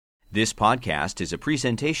This podcast is a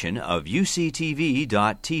presentation of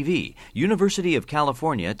UCTV.tv, University of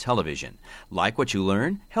California Television. Like what you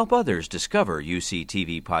learn? Help others discover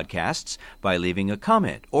UCTV podcasts by leaving a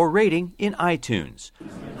comment or rating in iTunes.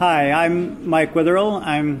 Hi, I'm Mike Witherill.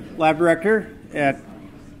 I'm lab director at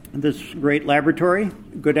this great laboratory.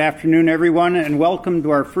 Good afternoon, everyone, and welcome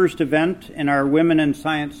to our first event in our Women in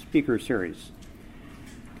Science speaker series.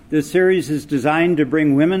 This series is designed to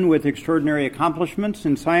bring women with extraordinary accomplishments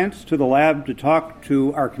in science to the lab to talk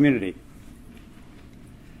to our community.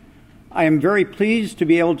 I am very pleased to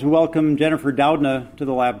be able to welcome Jennifer Doudna to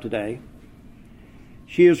the lab today.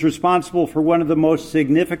 She is responsible for one of the most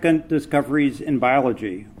significant discoveries in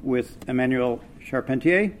biology with Emmanuel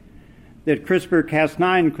Charpentier, that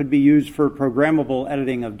CRISPR-Cas9 could be used for programmable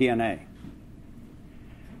editing of DNA.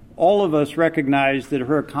 All of us recognize that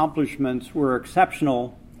her accomplishments were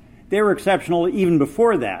exceptional. They were exceptional even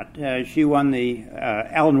before that. She won the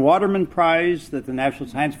Alan Waterman Prize that the National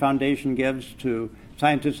Science Foundation gives to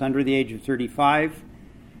scientists under the age of 35.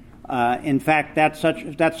 In fact, that's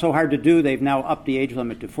so hard to do, they've now upped the age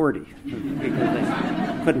limit to 40 because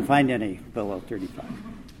they couldn't find any below 35.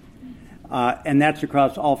 And that's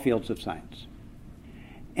across all fields of science.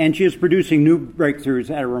 And she is producing new breakthroughs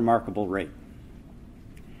at a remarkable rate.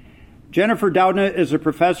 Jennifer Doudna is a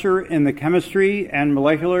professor in the chemistry and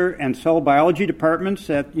molecular and cell biology departments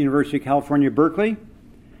at the University of California, Berkeley,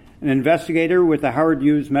 an investigator with the Howard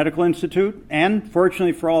Hughes Medical Institute, and,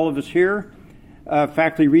 fortunately for all of us here, a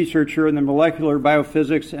faculty researcher in the Molecular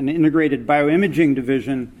Biophysics and Integrated Bioimaging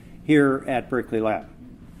Division here at Berkeley Lab.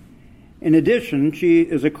 In addition, she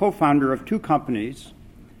is a co-founder of two companies,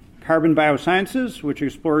 Carbon Biosciences, which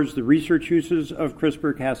explores the research uses of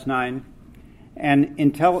CRISPR-Cas9, and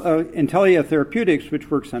Intellia Therapeutics, which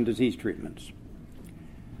works on disease treatments.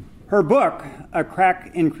 Her book, A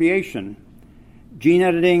Crack in Creation, Gene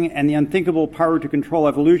Editing and the Unthinkable Power to Control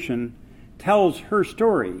Evolution, tells her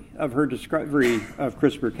story of her discovery of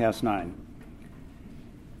CRISPR-Cas9.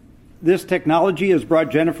 This technology has brought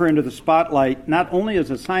Jennifer into the spotlight not only as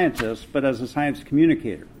a scientist, but as a science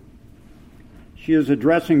communicator. She is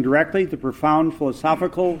addressing directly the profound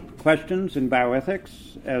philosophical questions in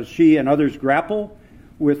bioethics as she and others grapple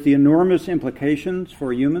with the enormous implications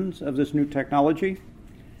for humans of this new technology,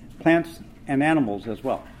 plants and animals as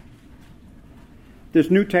well. This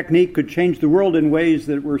new technique could change the world in ways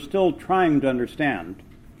that we're still trying to understand,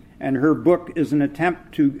 and her book is an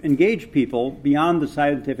attempt to engage people beyond the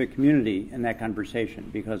scientific community in that conversation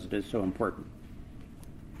because it is so important.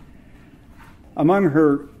 Among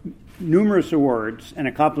her numerous awards and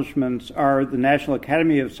accomplishments are the National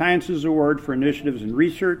Academy of Sciences Award for Initiatives in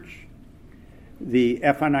Research, the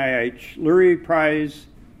FNIH Lurie Prize,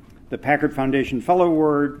 the Packard Foundation Fellow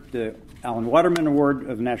Award, the Alan Waterman Award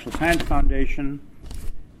of the National Science Foundation,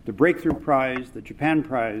 the Breakthrough Prize, the Japan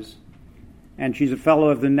Prize, and she's a fellow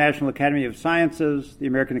of the National Academy of Sciences, the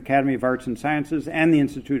American Academy of Arts and Sciences, and the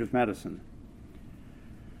Institute of Medicine.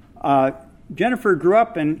 Jennifer grew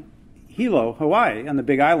up in Hilo, Hawaii, on the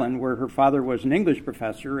Big Island, where her father was an English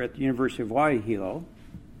professor at the University of Hawaii, Hilo,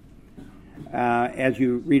 as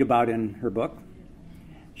you read about in her book.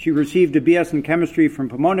 She received a BS in chemistry from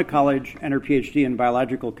Pomona College and her PhD in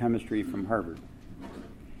biological chemistry from Harvard.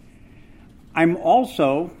 I'm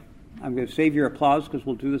going to save your applause because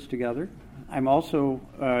we'll do this together. I'm also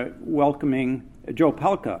welcoming Joe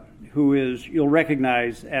Palca, who you'll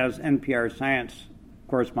recognize as NPR science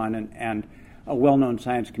correspondent and a well-known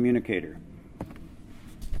science communicator.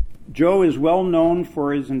 Joe is well known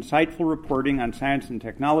for his insightful reporting on science and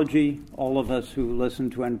technology. All of us who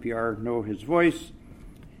listen to NPR know his voice.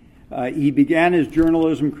 He began his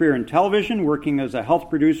journalism career in television, working as a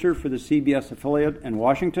health producer for the CBS affiliate in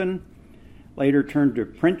Washington. Later turned to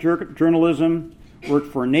print journalism,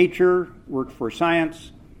 worked for Nature, worked for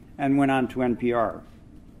Science, and went on to NPR.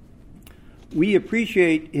 We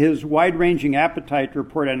appreciate his wide-ranging appetite to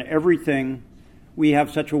report on everything. We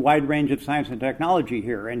have such a wide range of science and technology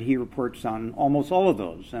here, and he reports on almost all of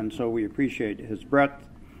those, and so we appreciate his breadth.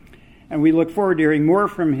 And we look forward to hearing more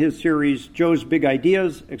from his series, Joe's Big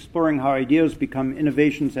Ideas, exploring how ideas become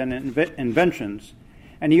innovations and inventions.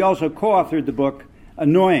 And he also co-authored the book,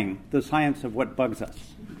 Annoying, the Science of What Bugs Us.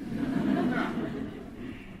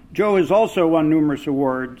 Joe has also won numerous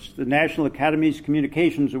awards, the National Academy's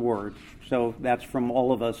Communications Award, so that's from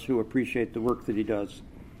all of us who appreciate the work that he does.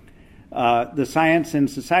 The Science and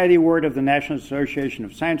Society Award of the National Association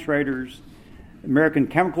of Science Writers, American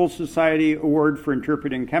Chemical Society Award for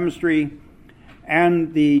Interpreting Chemistry,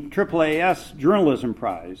 and the AAAS Journalism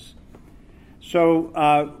Prize.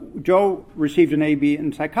 So Joe received an A.B.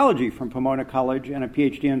 in psychology from Pomona College and a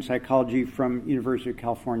Ph.D. in psychology from University of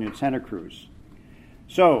California at Santa Cruz.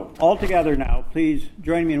 So all together now, please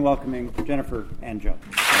join me in welcoming Jennifer and Joe.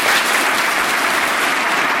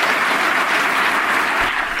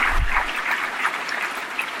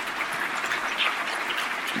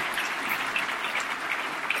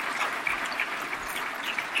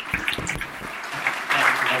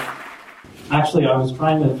 Actually, I was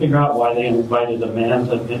trying to figure out why they invited a man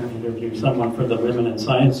to interview someone for the Women in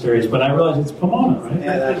Science series, but I realized it's Pomona, right?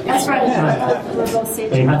 Yeah, that's right. We're both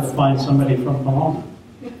St. They had to find somebody from Pomona.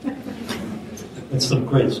 It's a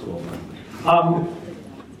great school.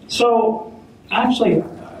 So, actually,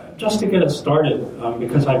 just to get us started,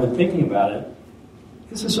 because I've been thinking about it,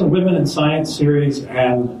 this is a Women in Science series,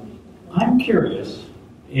 and I'm curious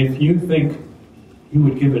if you think you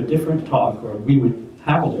would give a different talk, or we would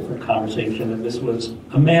have a different conversation if this was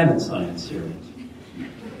a Man in Science series.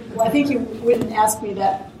 Well, I think you wouldn't ask me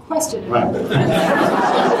that question. Right.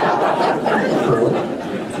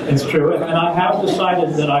 It's true. And I have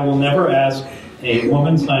decided that I will never ask a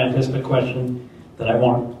woman scientist a question that I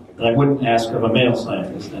wouldn't ask of a male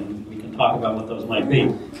scientist, and we can talk about what those might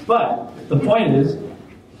be. But the point is,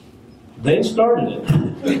 they started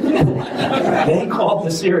it. They called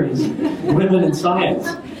the series Women in Science.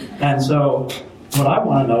 And so what I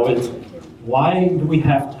want to know is, why do we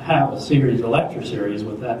have to have a lecture series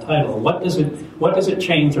with that title? What does it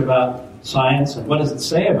change about science, and what does it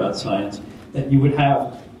say about science that you would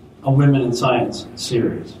have a Women in Science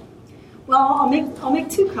series? Well, I'll make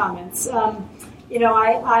two comments. When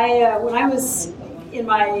I was in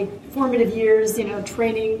my formative years,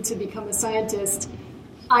 training to become a scientist,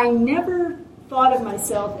 I never thought of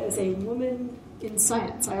myself as a woman in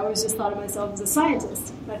science. I always just thought of myself as a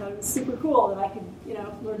scientist. I thought it was super cool that I could,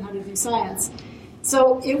 learn how to do science.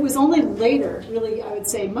 So it was only later, really, I would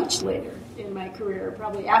say much later in my career,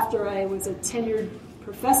 probably after I was a tenured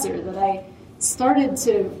professor, that I started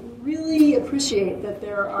to really appreciate that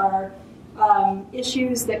there are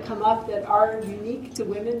issues that come up that are unique to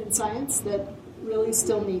women in science that really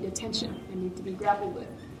still need attention and need to be grappled with.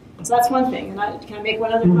 So that's one thing. And can I make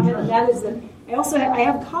one other comment? And that is that I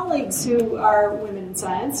have colleagues who are women in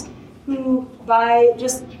science who, by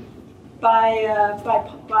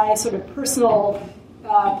sort of personal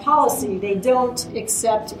policy, they don't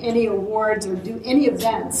accept any awards or do any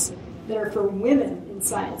events that are for women in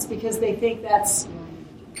science because they think that's,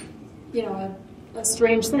 a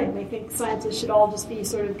strange thing. They think scientists should all just be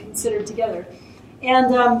sort of considered together.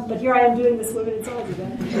 And but here I am doing this Women in Science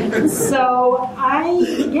event. So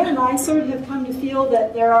I sort of have come to feel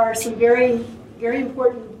that there are some very, very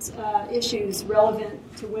important issues relevant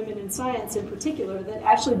to women in science in particular that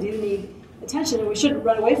actually do need attention, and we shouldn't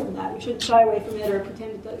run away from that. We shouldn't shy away from it or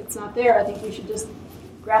pretend that it's not there. I think we should just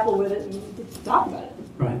grapple with it and talk about it.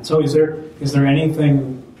 Right. So is there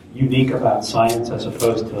anything unique about science as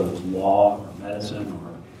opposed to law or medicine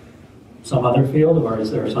or some other field, or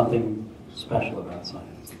is there something special about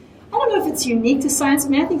science? I don't know if it's unique to science. I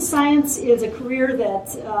mean, I think science is a career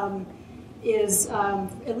that is,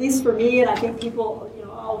 at least for me, and I think people,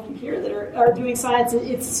 all of you here that are doing science,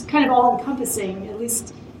 it's kind of all-encompassing. At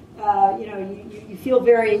least, you feel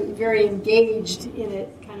very, very engaged in it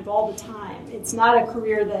kind of all the time. It's not a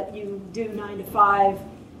career that you do 9 to 5,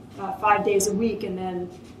 5 days a week, and then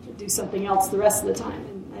do something else the rest of the time.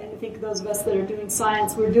 And I think those of us that are doing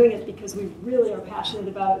science, we're doing it because we really are passionate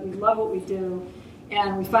about it. We love what we do,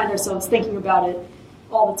 and we find ourselves thinking about it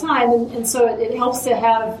all the time. And so it helps to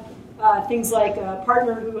have things like a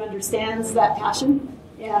partner who understands that passion,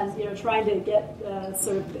 and trying to get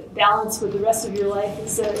sort of balance with the rest of your life.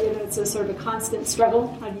 It's a sort of a constant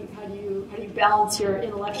struggle. How do you balance your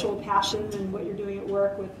intellectual passion and what you're doing at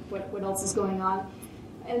work with what else is going on?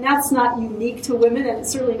 And that's not unique to women, and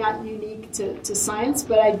it's certainly not unique to science.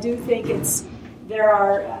 But I do think there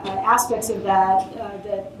are aspects of that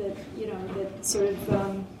that sort of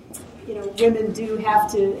women do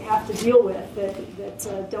have to deal with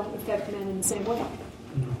that don't affect men in the same way.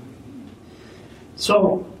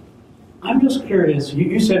 So I'm just curious.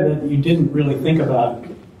 You said that you didn't really think about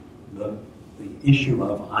the issue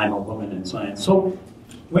of I'm a woman in science. So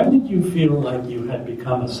when did you feel like you had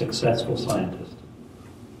become a successful scientist?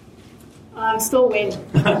 I'm still waiting.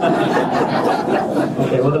 Okay,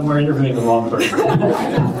 well then we're interviewing the wrong person.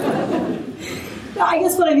 No, I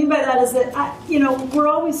guess what I mean by that is that we're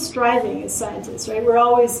always striving as scientists, right?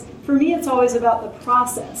 For me, it's always about the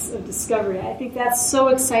process of discovery. I think that's so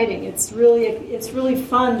exciting. It's really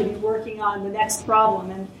fun to be working on the next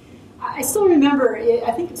problem. And I still remember,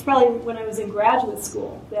 I think it's probably when I was in graduate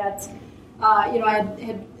school that I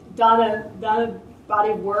had done a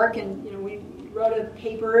body of work, and we wrote a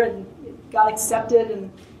paper, and it got accepted,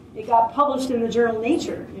 and it got published in the journal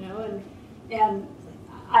Nature. And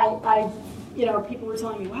I people were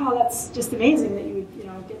telling me, wow, that's just amazing that you would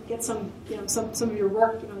get some of your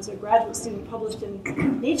work as a graduate student published in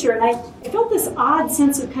Nature. And I felt this odd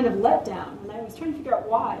sense of kind of letdown, and I was trying to figure out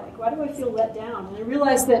why. Like, why do I feel let down? And I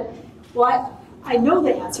realized that, well, I know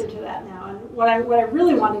the answer to that now. And what I'm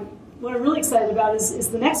really excited about is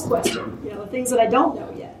the next question. The things that I don't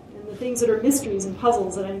know yet, and the things that are mysteries and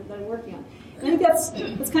puzzles that I'm working on. And I think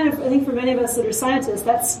that's kind of, I think for many of us that are scientists,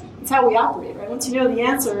 that's how we operate, right? Once you know the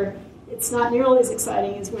answer, it's not nearly as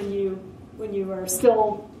exciting as when you are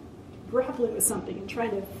still grappling with something and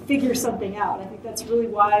trying to figure something out. I think that's really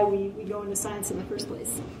why we go into science in the first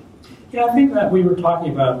place. Yeah, I think that we were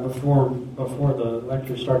talking about before the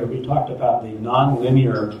lecture started, we talked about the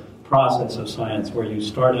non-linear process of science where you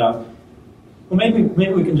start out, well, maybe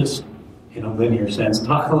we can just, in a linear sense,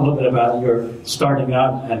 talk a little bit about your starting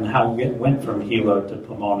out and how you went from Hilo to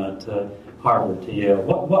Pomona to Harvard to Yale.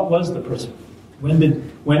 What was the when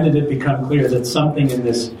did it become clear that something in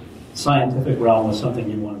this scientific realm was something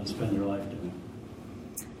you wanted to spend your life doing?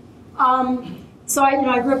 So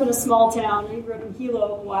I grew up in a small town. I grew up in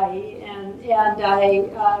Hilo, Hawaii, and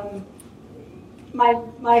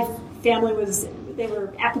my family they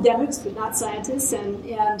were academics but not scientists,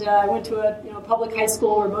 and I went to a public high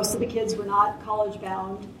school where most of the kids were not college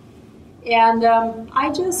bound, and I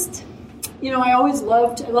always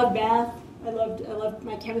loved math. I loved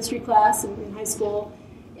my chemistry class in high school,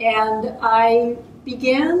 and I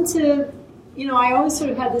began to, I always sort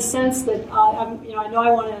of had this sense that I know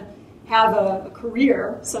I want to have a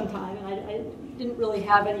career sometime, and I didn't really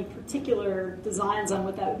have any particular designs on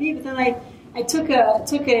what that would be. But then I took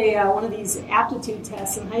one of these aptitude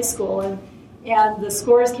tests in high school, and the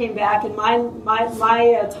scores came back, and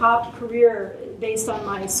my top career based on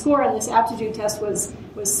my score on this aptitude test was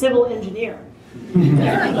civil engineer.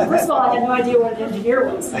 First of all, I had no idea what an engineer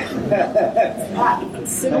was. A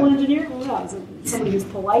civil engineer? Well, no, is it somebody who's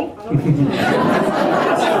polite? I don't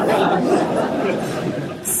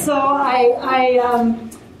know. So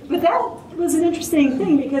but that was an interesting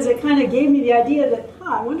thing because it kind of gave me the idea that,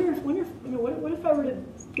 I wonder if what if I were to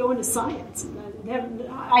go into science? And the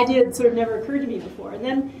idea had sort of never occurred to me before. And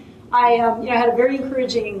then I had a very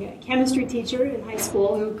encouraging chemistry teacher in high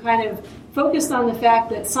school who kind of focused on the fact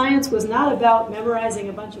that science was not about memorizing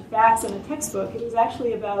a bunch of facts in a textbook. It was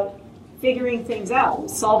actually about figuring things out. It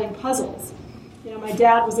was solving puzzles. My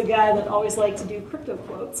dad was a guy that always liked to do crypto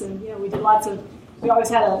quotes, and we always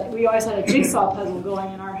had a jigsaw puzzle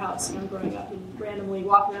going in our house. Growing up, and randomly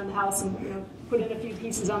walk around the house and put in a few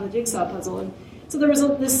pieces on the jigsaw puzzle. And so there was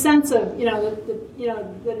this sense of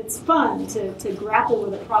that it's fun to grapple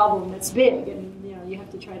with a problem that's big, and you have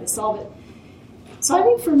to try to solve it. So I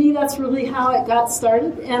think for me that's really how it got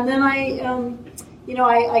started. And then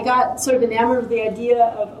I got sort of enamored with the idea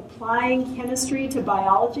of applying chemistry to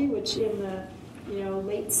biology, which in the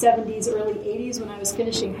late 70s, early 80s, when I was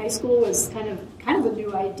finishing high school, was kind of a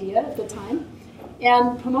new idea at the time.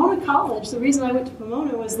 And Pomona College, the reason I went to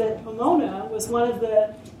Pomona was that Pomona was one of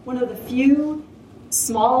the few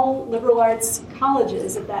small liberal arts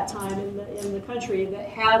colleges at that time in the country that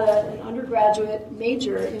had an undergraduate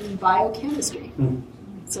major in biochemistry.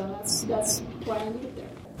 So that's why I ended up there.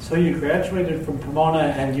 So you graduated from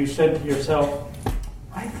Pomona and you said to yourself,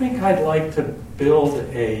 I think I'd like to build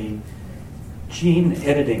a gene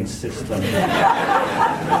editing system.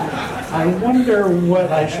 I wonder what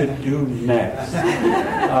I should do next.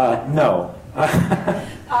 No.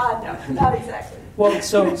 No, not exactly. Well,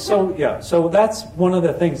 so that's one of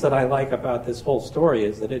the things that I like about this whole story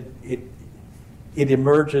is that it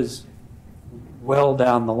emerges well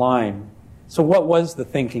down the line. So what was the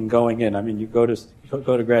thinking going in? I mean, you go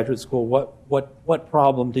to graduate school. What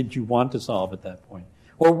problem did you want to solve at that point?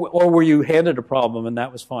 Or were you handed a problem and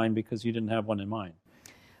that was fine because you didn't have one in mind?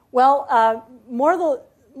 Well, more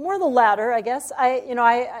the latter, I guess.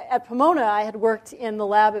 At Pomona, I had worked in the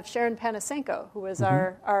lab of Sharon Panasenko, who was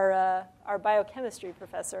our biochemistry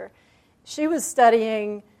professor. She was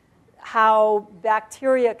studying how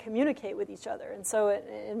bacteria communicate with each other. And so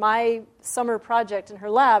in my summer project in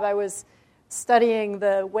her lab, I was studying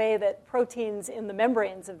the way that proteins in the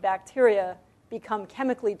membranes of bacteria become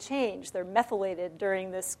chemically changed. They're methylated during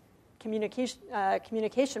this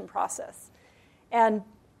communication process. And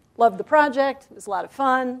loved the project. It was a lot of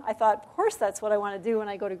fun. I thought, of course, that's what I want to do when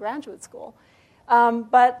I go to graduate school.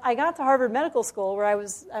 But I got to Harvard Medical School, where I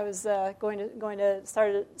was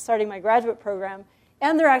starting my graduate program,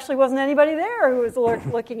 And there actually wasn't anybody there who was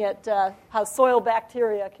looking at how soil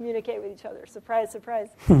bacteria communicate with each other. Surprise, surprise.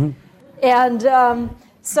 And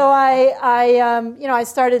so I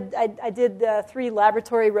started. I did 3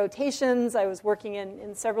 laboratory rotations. I was working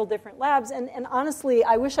in several different labs. And honestly,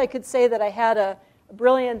 I wish I could say that I had a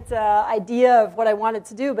brilliant idea of what I wanted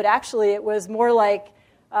to do, but actually it was more like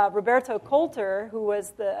Roberto Coulter, who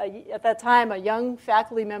was at that time a young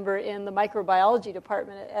faculty member in the microbiology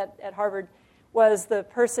department at Harvard, was the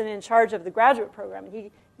person in charge of the graduate program. And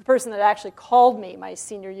the person that actually called me my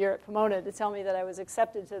senior year at Pomona to tell me that I was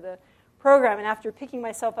accepted to the program. And after picking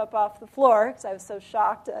myself up off the floor, because I was so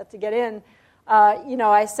shocked to get in,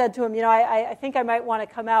 I said to him, I think I might want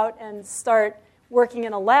to come out and start working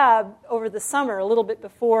in a lab over the summer, a little bit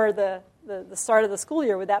before the start of the school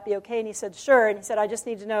year. Would that be okay? And he said, sure. And he said, I just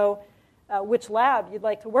need to know which lab you'd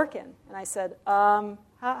like to work in. And I said, how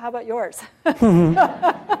about yours?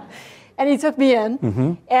 And he took me in.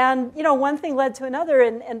 Mm-hmm. And, one thing led to another.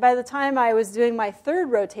 And by the time I was doing my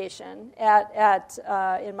 3rd rotation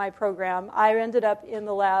in my program, I ended up in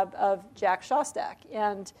the lab of Jack Szostak.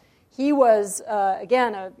 And he was,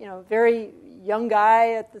 again, a very young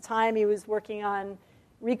guy at the time. He was working on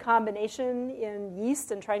recombination in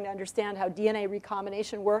yeast and trying to understand how DNA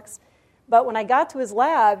recombination works. But when I got to his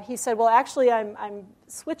lab, he said, well, actually, I'm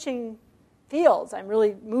switching fields. I'm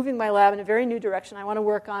really moving my lab in a very new direction. I want to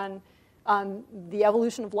work on the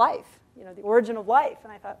evolution of life, the origin of life.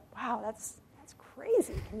 And I thought, wow, that's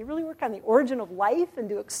crazy. Can you really work on the origin of life and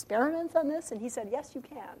do experiments on this? And he said, yes, you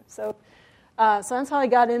can. So that's how I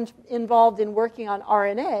got involved in working on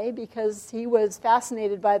RNA, because he was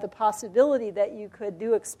fascinated by the possibility that you could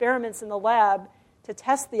do experiments in the lab to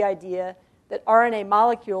test the idea that RNA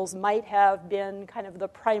molecules might have been kind of the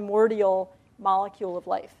primordial molecule of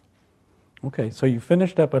life. Okay, so you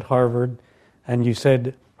finished up at Harvard, and you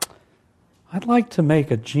said, I'd like to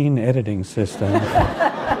make a gene editing system.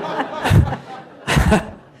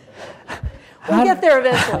 We'll get there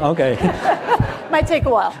eventually. Okay. Might take a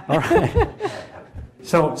while. All right.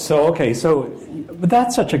 But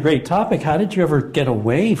that's such a great topic. How did you ever get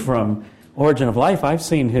away from Origin of Life? I've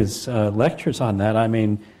seen his lectures on that. I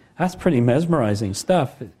mean, that's pretty mesmerizing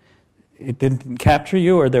stuff. It didn't capture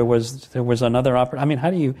you, or there was another opportunity. I mean,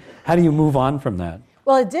 how do you move on from that?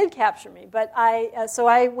 Well, it did capture me, but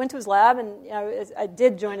I went to his lab, and I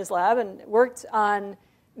did join his lab and worked on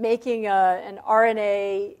making an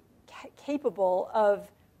RNA capable of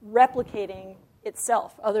replicating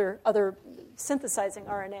itself, other synthesizing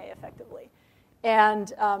RNA effectively.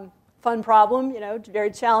 And fun problem,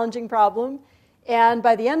 very challenging problem. And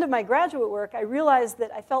by the end of my graduate work, I realized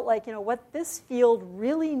that I felt like, what this field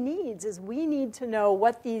really needs is we need to know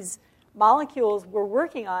what these molecules we're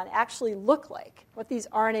working on actually look like, what these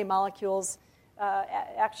RNA molecules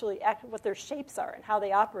what their shapes are and how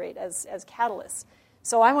they operate as catalysts.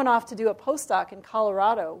 So I went off to do a postdoc in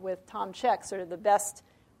Colorado with Tom Cech, sort of the best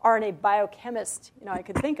RNA biochemist I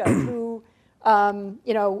could think of, who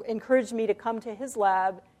encouraged me to come to his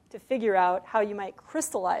lab to figure out how you might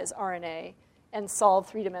crystallize RNA and solve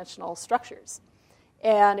three-dimensional structures.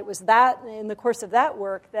 And it was that, in the course of that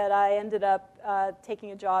work, that I ended up taking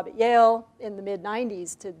a job at Yale in the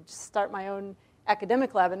mid-'90s to start my own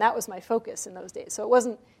academic lab, and that was my focus in those days. So it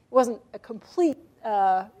wasn't a complete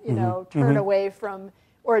turn away from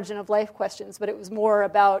origin of life questions, but it was more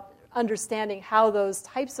about understanding how those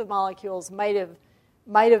types of molecules might have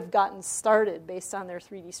gotten started based on their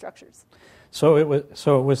 3D structures. So it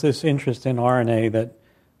was this interest in RNA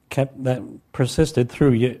that persisted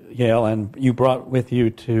through Yale, and you brought with you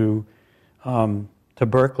to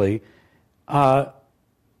Berkeley.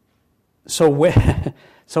 So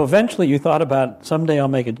eventually you thought about, someday I'll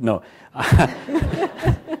make it. No,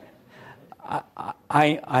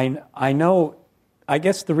 I know. I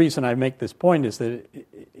guess the reason I make this point is that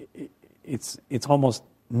it's almost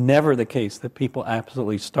never the case that people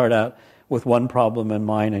absolutely start out with one problem in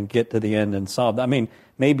mind and get to the end and solve it. I mean,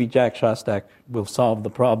 maybe Jack Szostak will solve the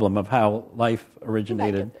problem of how life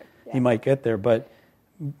originated. He might get there, but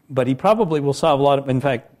he probably will solve a lot of. In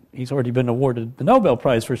fact, he's already been awarded the Nobel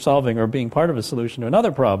Prize for solving or being part of a solution to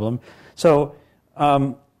another problem. So,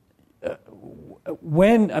 I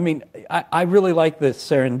really like the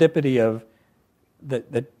serendipity of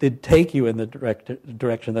that did take you in the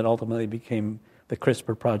direction that ultimately became the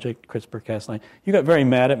CRISPR project, CRISPR-Cas9. You got very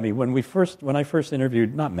mad at me when I first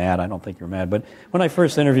interviewed, not mad, I don't think you're mad, but when I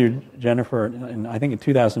first interviewed Jennifer, I think in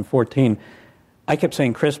 2014, I kept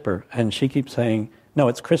saying CRISPR, and she keeps saying, no,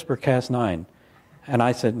 it's CRISPR-Cas9. And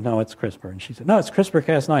I said, no, it's CRISPR. And she said, no, it's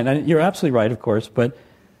CRISPR-Cas9. And you're absolutely right, of course, but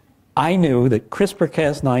I knew that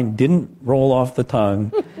CRISPR-Cas9 didn't roll off the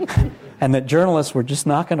tongue. and that journalists were just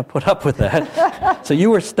not going to put up with that. So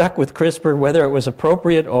you were stuck with CRISPR, whether it was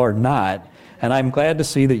appropriate or not. And I'm glad to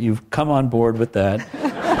see that you've come on board with that.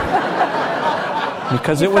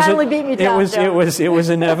 Because it was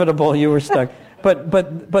inevitable. You were stuck. But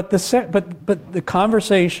the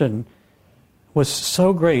conversation was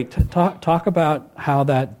so great. Talk about how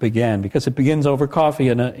that began, because it begins over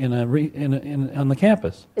coffee on the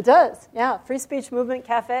campus. It does, yeah. Free Speech Movement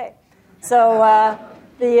Cafe. So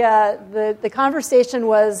the conversation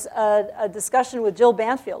was a discussion with Jill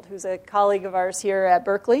Banfield, who's a colleague of ours here at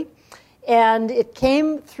Berkeley, and it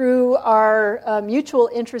came through our mutual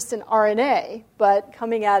interest in RNA, but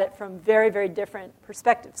coming at it from very, very different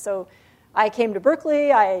perspectives. So I came to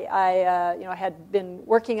Berkeley. I had been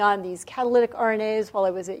working on these catalytic RNAs while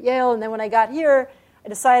I was at Yale, and then when I got here, I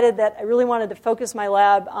decided that I really wanted to focus my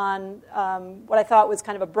lab on what I thought was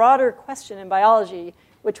kind of a broader question in biology,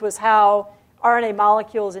 which was how RNA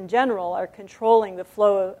molecules in general are controlling the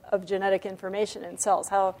flow of genetic information in cells,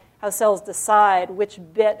 how cells decide which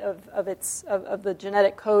bit of the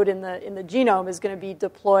genetic code in the genome is going to be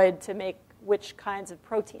deployed to make which kinds of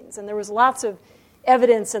proteins. And there was lots of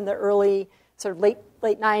evidence in the early, sort of late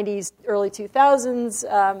 90s, early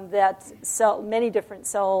 2000s, that many different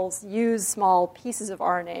cells use small pieces of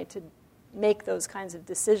RNA to make those kinds of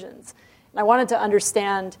decisions. And I wanted to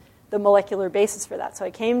understand the molecular basis for that. So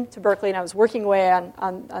I came to Berkeley, and I was working away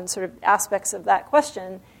on sort of aspects of that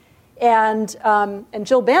question. And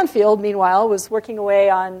Jill Banfield, meanwhile, was working away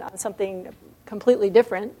on something completely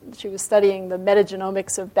different. She was studying the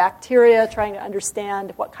metagenomics of bacteria, trying to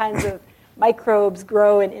understand what kinds of microbes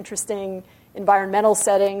grow in interesting environmental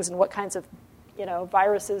settings and what kinds of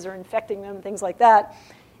viruses are infecting them, things like that.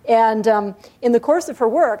 And in the course of her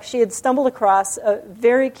work, she had stumbled across a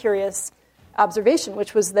very curious observation,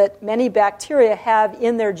 which was that many bacteria have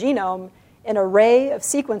in their genome an array of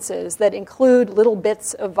sequences that include little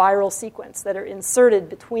bits of viral sequence that are inserted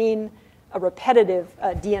between a repetitive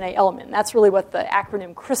DNA element. And that's really what the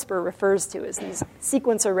acronym CRISPR refers to, is these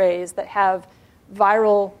sequence arrays that have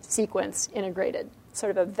viral sequence integrated, sort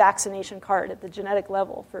of a vaccination card at the genetic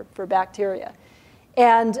level for bacteria.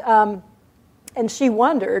 And she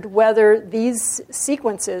wondered whether these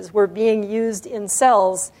sequences were being used in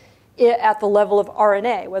cells at the level of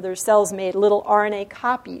RNA, whether cells made little RNA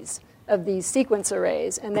copies of these sequence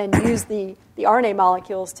arrays and then used the RNA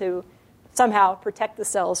molecules to somehow protect the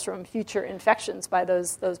cells from future infections by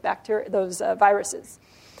those viruses.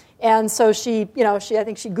 And so I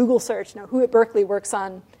think she Google searched, who at Berkeley works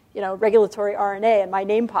on, regulatory RNA, and my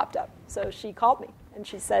name popped up. So she called me and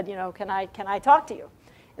she said, can I talk to you?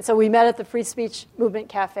 And so we met at the Free Speech Movement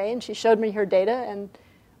Cafe, and she showed me her data, and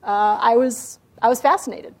I was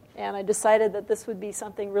fascinated. And I decided that this would be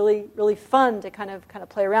something really, really fun to kind of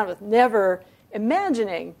play around with, never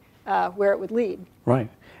imagining where it would lead. Right.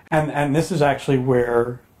 And this is actually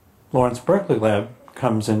where Lawrence Berkeley Lab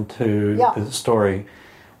comes into the story.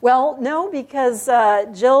 Well, no, because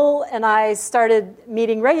Jill and I started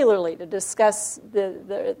meeting regularly to discuss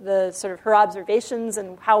the sort of her observations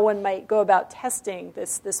and how one might go about testing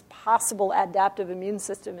this possible adaptive immune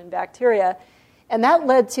system in bacteria. And that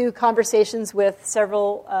led to conversations with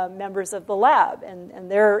several members of the lab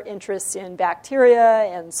and their interests in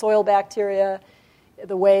bacteria and soil bacteria,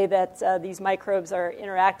 the way that these microbes are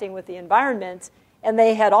interacting with the environment. And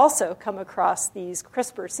they had also come across these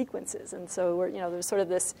CRISPR sequences. And so there's sort of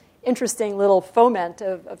this interesting little foment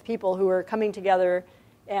of people who were coming together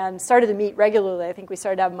and started to meet regularly. I think we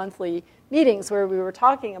started to have monthly meetings where we were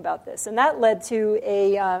talking about this. And that led to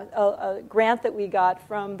a grant that we got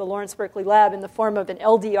from the Lawrence Berkeley Lab in the form of an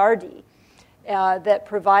LDRD that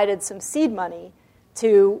provided some seed money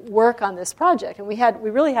to work on this project. And we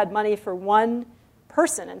really had money for one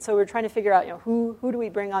person. And so we were trying to figure out, who do we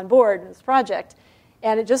bring on board in this project?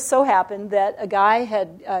 And it just so happened that a guy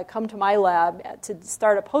had come to my lab to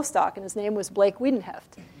start a postdoc, and his name was Blake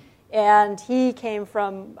Wiedenheft. And he came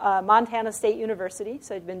from Montana State University,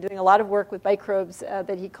 so he'd been doing a lot of work with microbes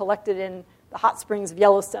that he collected in the hot springs of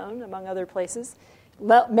Yellowstone, among other places.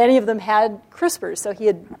 Many of them had CRISPRs, so he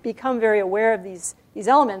had become very aware of these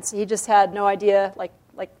elements. He just had no idea, like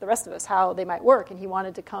the rest of us, how they might work, and he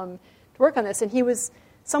wanted to come to work on this. And he was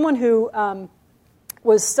someone who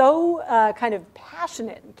was so kind of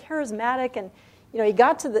passionate and charismatic, and he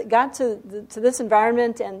got to this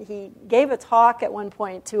environment, and he gave a talk at one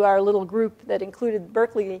point to our little group that included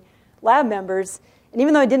Berkeley lab members. And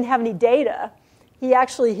even though he didn't have any data,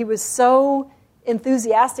 he was so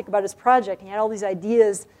enthusiastic about his project. He had all these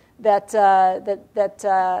ideas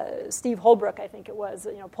Steve Holbrook, I think it was,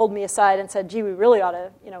 pulled me aside and said, "Gee, we really ought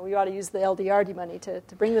to, we ought to use the LDRD money to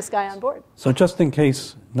bring this guy on board." So just in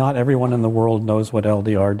case not everyone in the world knows what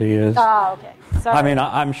LDRD is. Ah, okay. Sorry. I mean,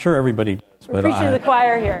 I'm sure everybody does. We're preaching to the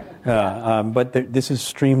choir here. But this is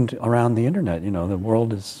streamed around the internet. The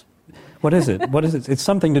world is. What is it? What is it? It's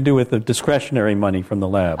something to do with the discretionary money from the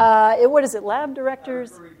lab. What is it? Lab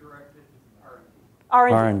directors.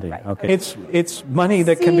 R&D. Right. Okay. It's money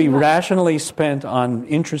that can be rationally spent on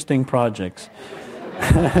interesting projects.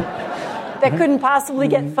 That couldn't possibly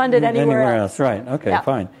get funded anywhere else. Right. Okay. Yeah.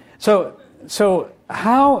 Fine. So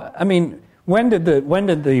how? I mean, when did the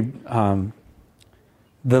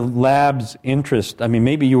lab's interest? I mean,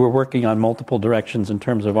 maybe you were working on multiple directions in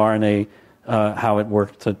terms of RNA, how it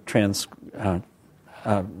worked to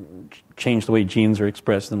change the way genes are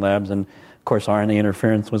expressed in labs, and of course, RNA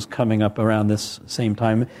interference was coming up around this same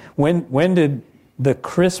time. When did the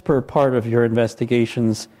CRISPR part of your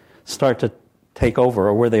investigations start to take over,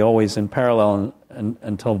 or were they always in parallel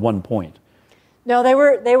until one point? No, they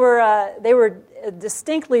were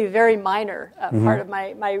distinctly very minor part of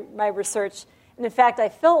my research. And in fact, I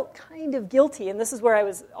felt kind of guilty, and this is where I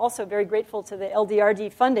was also very grateful to the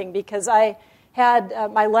LDRD funding, because I had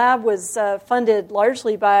my lab was funded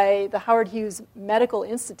largely by the Howard Hughes Medical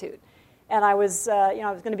Institute. And I was, I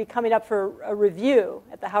was going to be coming up for a review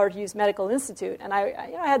at the Howard Hughes Medical Institute, and I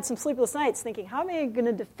had some sleepless nights thinking, how am I going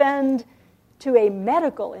to defend to a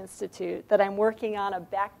medical institute that I'm working on a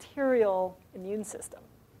bacterial immune system?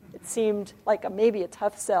 It seemed like maybe a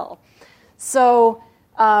tough sell. So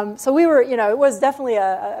we were, it was definitely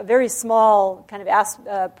a very small kind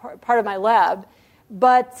of part of my lab,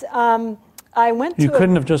 but I went to. You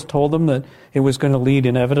couldn't have just told them that it was going to lead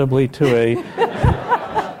inevitably to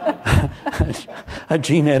a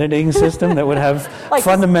gene editing system that would have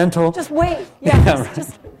fundamental. Just wait. Yeah.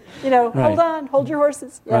 Just right. Hold on. Hold your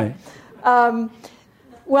horses. Yeah. Right.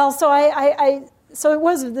 Well, so so it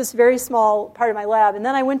was this very small part of my lab, and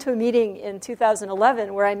then I went to a meeting in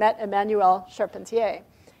 2011 where I met Emmanuelle Charpentier,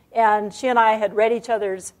 and she and I had read each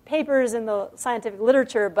other's papers in the scientific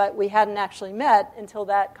literature, but we hadn't actually met until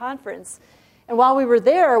that conference. And while we were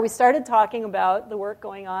there, we started talking about the work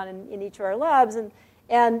going on in each of our labs,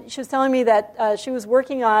 and she was telling me that she was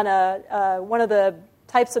working on one of the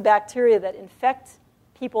types of bacteria that infect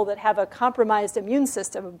people that have a compromised immune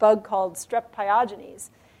system, a bug called Strep pyogenes.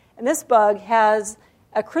 And this bug has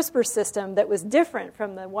a CRISPR system that was different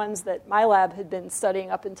from the ones that my lab had been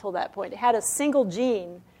studying up until that point. It had a single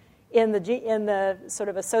gene in the sort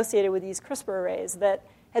of associated with these CRISPR arrays that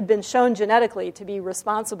had been shown genetically to be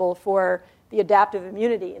responsible for the adaptive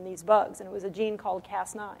immunity in these bugs, and it was a gene called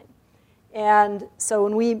Cas9. And so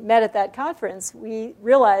when we met at that conference, we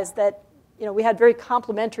realized that we had very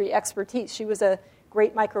complementary expertise. She was a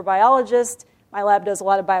great microbiologist. My lab does a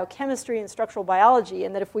lot of biochemistry and structural biology,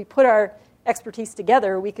 and that if we put our expertise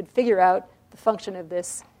together, we could figure out the function of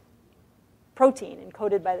this protein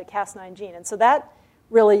encoded by the Cas9 gene. And so that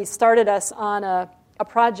really started us on a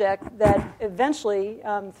project that eventually,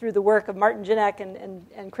 through the work of Martin Jinek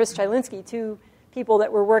and Chris Chylinski, two people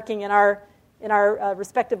that were working in our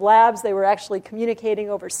respective labs, they were actually communicating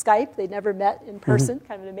over Skype. They'd never met in person,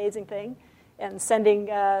 kind of an amazing thing, and sending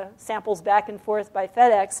samples back and forth by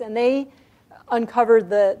FedEx. And they uncovered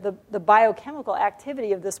the biochemical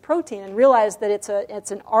activity of this protein and realized that it's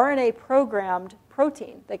an RNA-programmed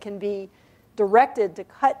protein that can be directed to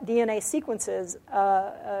cut DNA sequences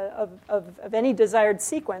of any desired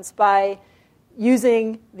sequence by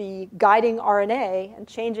using the guiding RNA and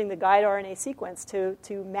changing the guide RNA sequence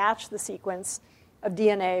to match the sequence of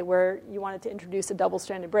DNA where you wanted to introduce a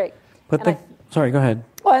double-stranded break. Sorry, go ahead.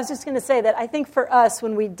 Well, I was just going to say that I think for us,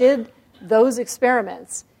 when we did those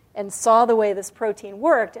experiments and saw the way this protein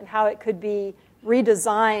worked and how it could be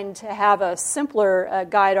redesigned to have a simpler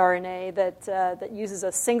guide RNA that uses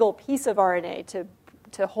a single piece of RNA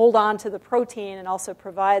to hold on to the protein and also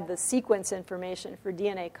provide the sequence information for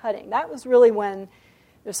DNA cutting. That was really when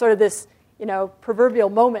there's sort of this proverbial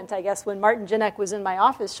moment, I guess, when Martin Jinek was in my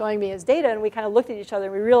office showing me his data, and we kind of looked at each other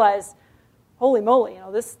and we realized, holy moly,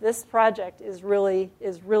 this project is really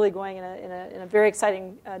going in a very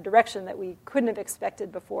exciting direction that we couldn't have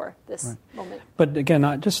expected before this moment. But again,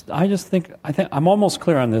 I just think I'm almost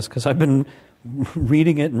clear on this because I've been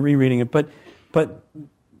reading it and rereading it. But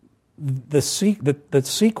the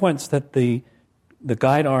sequence that the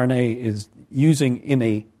guide RNA is using in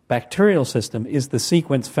a bacterial system is the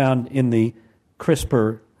sequence found in the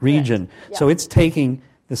CRISPR region. Yeah. So it's taking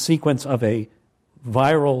the sequence of a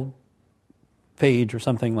viral phage or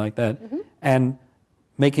something like that, and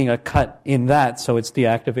making a cut in that, so it's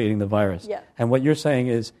deactivating the virus. Yeah. And what you're saying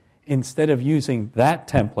is instead of using that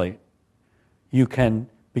template, you can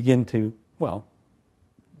begin to,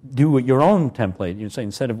 do your own template. You say,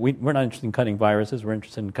 instead of, we're not interested in cutting viruses, we're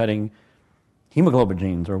interested in cutting hemoglobin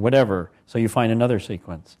genes or whatever. So you find another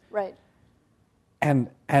sequence. Right. And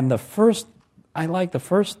the first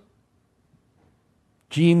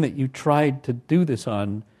gene that you tried to do this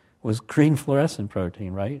on was green fluorescent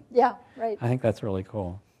protein, right? Yeah, right. I think that's really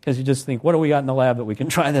cool. Because you just think, what do we got in the lab that we can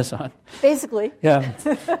try this on? Basically. Yeah.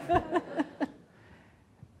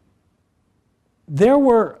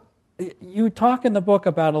 You talk in the book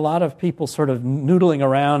about a lot of people sort of noodling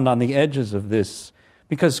around on the edges of this,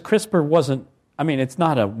 because CRISPR wasn't, it's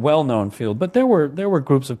not a well-known field, but there were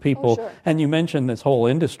groups of people, sure. And you mentioned this whole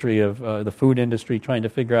industry of the food industry trying to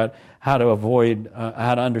figure out how to avoid,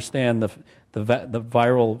 how to understand the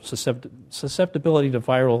viral susceptibility to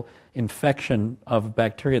viral infection of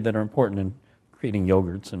bacteria that are important in creating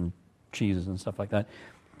yogurts and cheeses and stuff like that.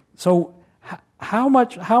 So how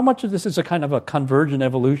much of this is a kind of a convergent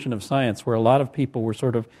evolution of science where a lot of people were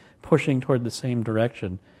sort of pushing toward the same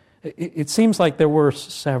direction? It seems like there were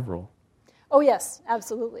several. Oh, yes,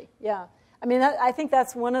 absolutely, yeah. I think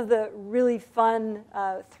that's one of the really fun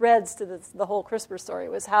threads to the whole CRISPR story,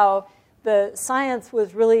 was how the science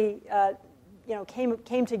was really,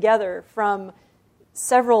 came together from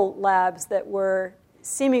several labs that were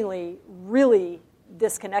seemingly really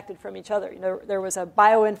disconnected from each other. There was a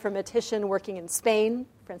bioinformatician working in Spain,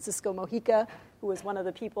 Francisco Mojica, who was one of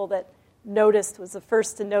the people that was the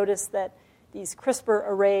first to notice that these CRISPR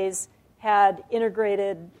arrays had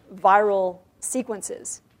integrated viral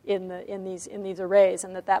sequences in these arrays,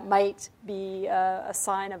 and that might be a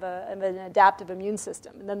sign of an adaptive immune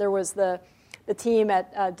system. And then there was the team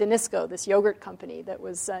at Danisco, this yogurt company, that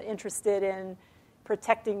was interested in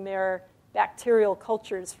protecting their bacterial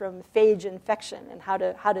cultures from phage infection and how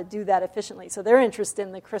to do that efficiently. So their interest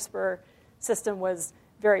in the CRISPR system was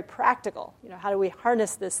very practical. How do we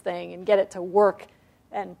harness this thing and get it to work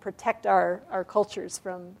and protect our cultures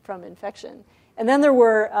from infection? And then there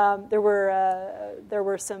were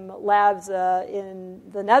some labs in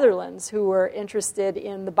the Netherlands who were interested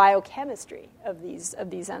in the biochemistry of these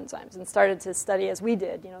enzymes and started to study, as we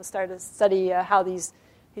did, started to study how these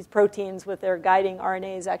proteins with their guiding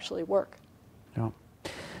RNAs actually work. Yeah.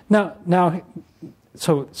 Now,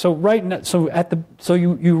 so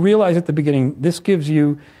you realize at the beginning this gives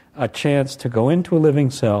you a chance to go into a living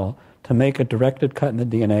cell to make a directed cut in the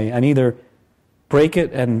DNA and either break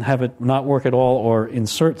it and have it not work at all, or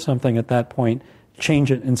insert something at that point,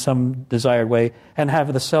 change it in some desired way, and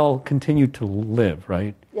have the cell continue to live,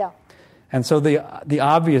 right? Yeah. And so the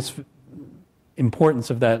obvious importance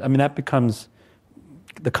of that, that becomes,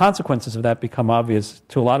 the consequences of that become obvious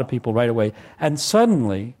to a lot of people right away. And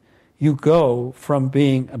suddenly you go from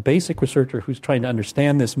being a basic researcher who's trying to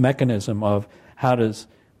understand this mechanism of how does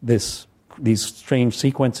these strange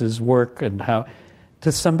sequences work and how,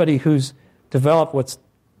 to somebody who's developed what's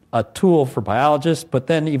a tool for biologists, but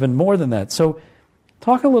then even more than that. So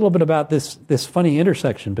talk a little bit about this funny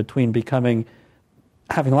intersection between having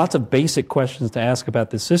lots of basic questions to ask about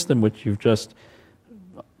this system, which you've just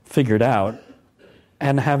figured out,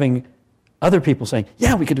 and having other people saying,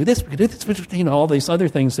 yeah, we could do this, all these other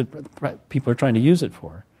things that people are trying to use it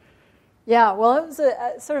for. Yeah, well, it was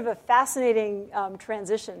a sort of a fascinating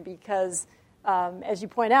transition because, as you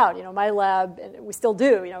point out, my lab, and we still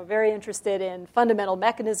do, very interested in fundamental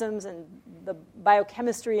mechanisms and the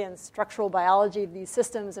biochemistry and structural biology of these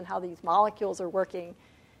systems and how these molecules are working.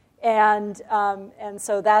 And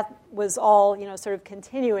so that was all, sort of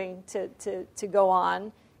continuing to go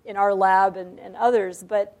on in our lab and others.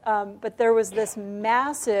 But there was this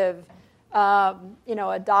massive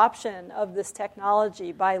adoption of this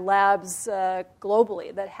technology by labs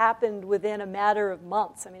globally that happened within a matter of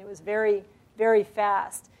months. It was very, very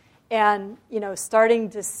fast. And, starting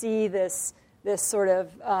to see this sort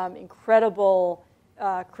of incredible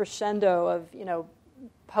crescendo of,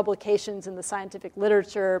 publications in the scientific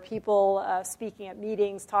literature, people speaking at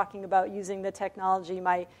meetings, talking about using the technology,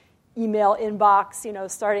 my email inbox,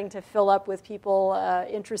 starting to fill up with people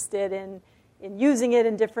interested in using it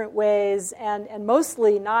in different ways, and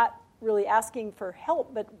mostly not really asking for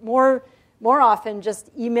help, but more often just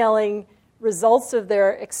emailing results of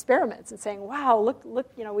their experiments and saying, "Wow, look,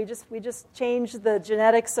 we just changed the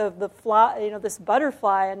genetics of the fly, this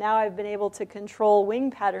butterfly, and now I've been able to control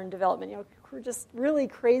wing pattern development." Just really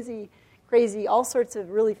crazy, all sorts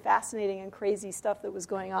of really fascinating and crazy stuff that was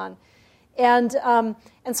going on. And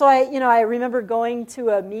so I remember going to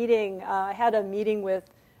a meeting. I had a meeting with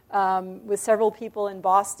several people in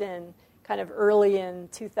Boston, kind of early in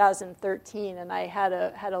 2013, and I had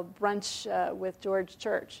a brunch with George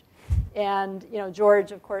Church. And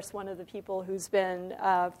George, of course, one of the people who's been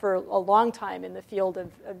for a long time in the field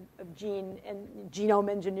of gene and genome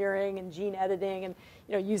engineering and gene editing, and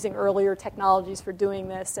using earlier technologies for doing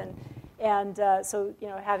this. And so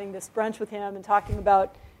having this brunch with him and talking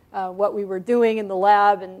about what we were doing in the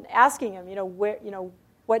lab and asking him,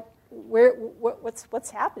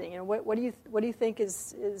 what's happening? What do you think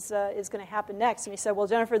is going to happen next? And he said, well,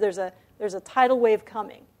 Jennifer, there's a tidal wave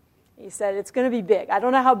coming. He said, it's going to be big. I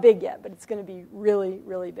don't know how big yet, but it's going to be really,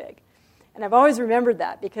 really big. And I've always remembered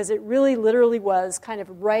that because it really literally was kind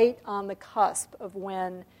of right on the cusp of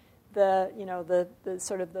when the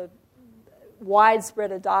sort of the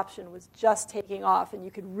widespread adoption was just taking off, and you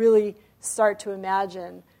could really start to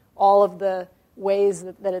imagine all of the ways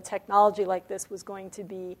that a technology like this was going to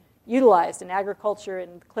be utilized in agriculture,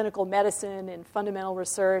 in clinical medicine, in fundamental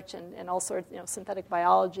research, and all sorts, synthetic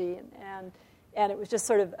biology, and it was just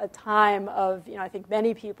sort of a time of, I think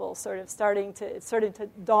many people it started to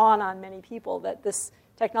dawn on many people that this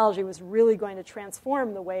technology was really going to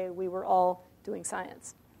transform the way we were all doing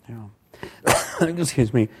science. Yeah.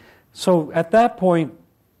 Excuse me. So at that point,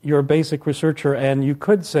 you're a basic researcher, and you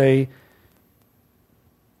could say,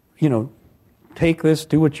 take this,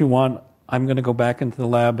 do what you want. I'm going to go back into the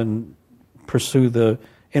lab and pursue the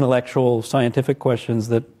intellectual, scientific questions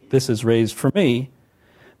that this has raised for me.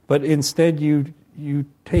 But instead, you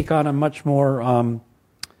take on a much more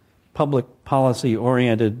public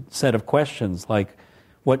policy-oriented set of questions, like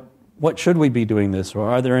what should we be doing this, or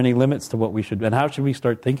are there any limits to what we should, and how should we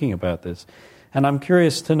start thinking about this? And I'm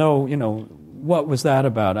curious to know, what was that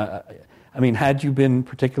about? I mean, had you been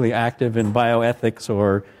particularly active in bioethics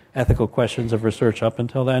or ethical questions of research up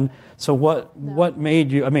until then? So what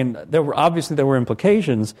made you? I mean, there were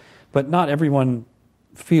implications, but not everyone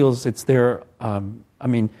feels it's their.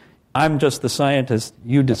 I'm just the scientist.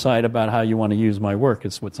 You decide about how you want to use my work.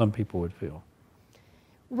 It's what some people would feel.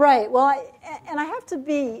 Right. Well, I have to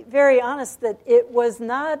be very honest that it was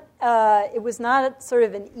not sort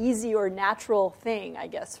of an easy or natural thing, I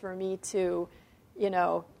guess, for me to,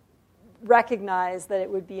 recognize that it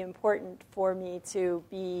would be important for me to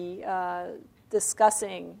be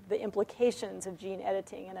discussing the implications of gene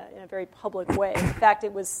editing in a very public way. In fact,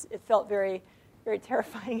 it felt very, very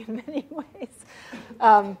terrifying in many ways.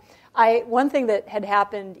 One thing that had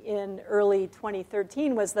happened in early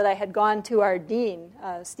 2013 was that I had gone to our dean,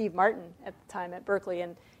 Steve Martin, at the time at Berkeley,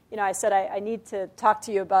 and I said, I need to talk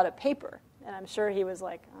to you about a paper. And I'm sure he was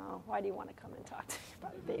like, oh, why do you want to come and talk to me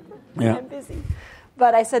about a paper? Yeah. I'm busy.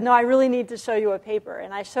 But I said, no, I really need to show you a paper.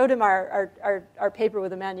 And I showed him our paper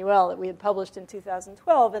with Emmanuel that we had published in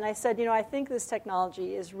 2012. And I said, I think this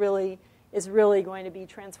technology is really going to be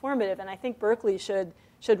transformative. And I think Berkeley should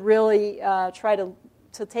really try to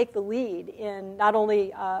take the lead in not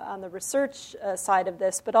only on the research side of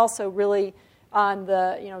this, but also really on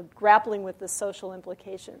the grappling with the social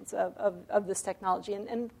implications of this technology.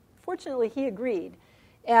 And fortunately, he agreed.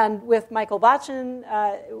 And with Michael Botchin,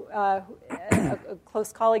 a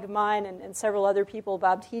close colleague of mine, and several other people,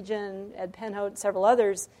 Bob Tejan, Ed Penhote, several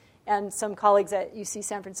others, and some colleagues at UC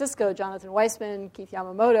San Francisco, Jonathan Weissman, Keith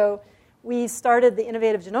Yamamoto, we started the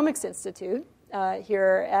Innovative Genomics Institute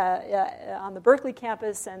here on the Berkeley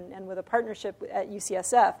campus and with a partnership at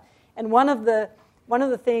UCSF. And one of the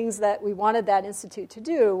things that we wanted that institute to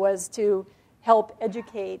do was to help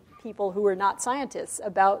educate people who were not scientists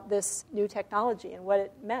about this new technology and what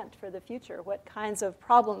it meant for the future, what kinds of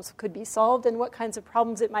problems could be solved and what kinds of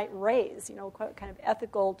problems it might raise, what kind of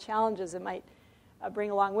ethical challenges it might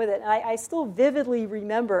bring along with it. And I still vividly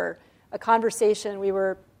remember a conversation. We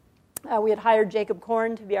had hired Jacob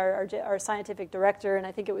Korn to be our scientific director, and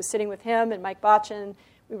I think it was sitting with him and Mike Botchin.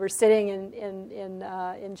 We were sitting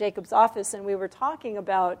in Jacob's office, and we were talking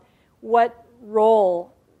about what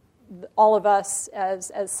role all of us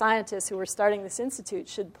as scientists who were starting this institute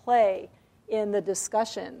should play in the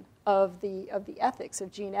discussion of the ethics of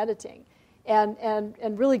gene editing,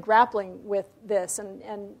 and really grappling with this,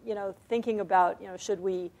 and thinking about should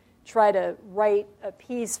we try to write a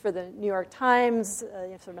piece for the New York Times,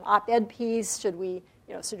 sort of an op-ed piece? Should we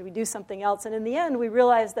do something else? And in the end, we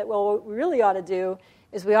realized that what we really ought to do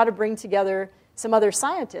is we ought to bring together some other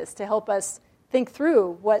scientists to help us think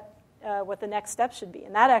through what the next step should be.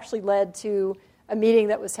 And that actually led to a meeting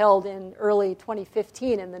that was held in early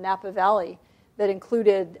 2015 in the Napa Valley that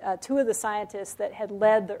included two of the scientists that had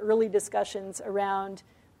led the early discussions around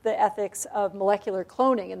the ethics of molecular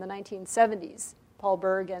cloning in the 1970s, Paul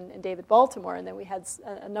Berg and David Baltimore. And then we had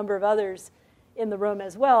a number of others in the room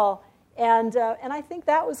as well. And I think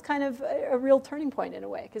that was kind of a real turning point in a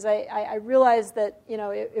way, because I realized that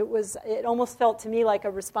it almost felt to me like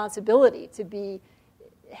a responsibility to be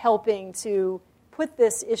helping to put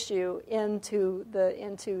this issue into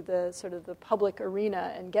the sort of the public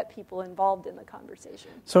arena and get people involved in the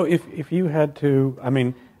conversation. So if you had to, I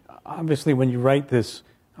mean, obviously when you write this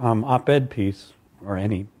op-ed piece, or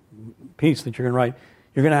any piece that you're going to write,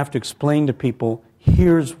 you're going to have to explain to people,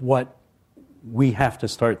 here's what we have to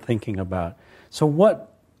start thinking about. So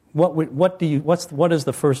what is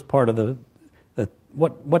the first part of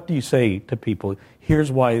what do you say to people?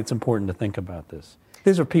 Here's why it's important to think about this.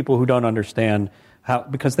 These are people who don't understand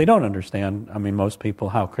because they don't understand, I mean, most people,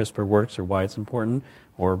 how CRISPR works or why it's important,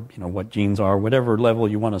 or what genes are, whatever level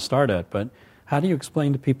you want to start at. But how do you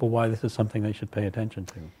explain to people why this is something they should pay attention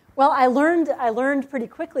to? Well, I learned pretty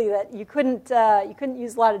quickly that you couldn't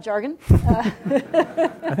use a lot of jargon.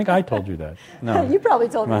 I think I told you that. No, you probably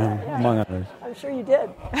told me that, yeah. Among others. I'm sure you did.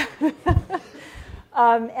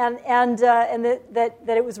 And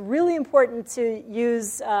that it was really important to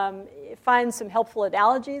find some helpful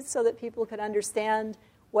analogies so that people could understand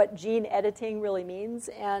what gene editing really means,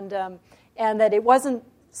 and that it wasn't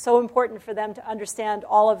so important for them to understand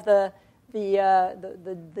all of the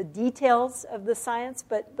details of the science,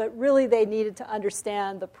 but really they needed to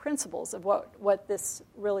understand the principles of what this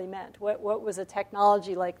really meant. What was a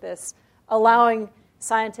technology like this allowing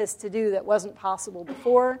scientists to do that wasn't possible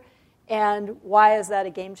before, and why is that a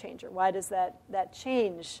game changer? Why does that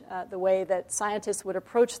change the way that scientists would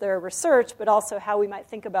approach their research, but also how we might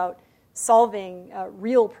think about solving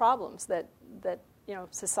real problems that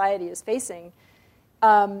society is facing?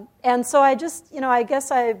 And so I just, I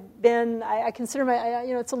guess I consider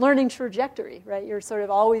it's a learning trajectory, right? You're sort of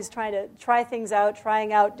always trying to try things out,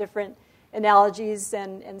 trying out different analogies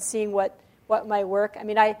and seeing what might work. I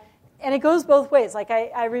mean, and it goes both ways. Like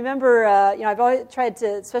I remember, I've always tried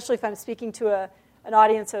to, especially if I'm speaking to an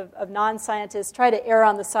audience of non-scientists, try to err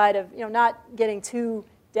on the side of, not getting too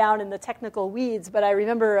down in the technical weeds. But I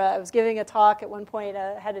remember I was giving a talk at one point,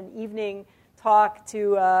 had an evening talk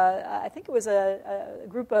to, I think it was a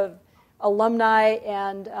group of alumni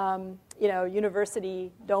and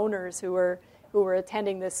university donors who were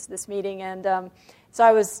attending this meeting, and so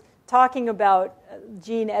I was talking about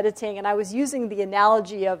gene editing, and I was using the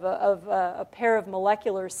analogy of a pair of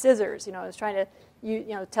molecular scissors. I was trying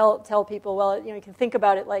to tell people, well, you can think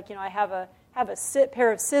about it like I have a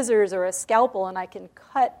pair of scissors or a scalpel, and I can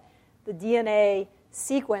cut the DNA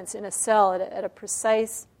sequence in a cell at a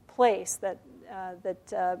precise place that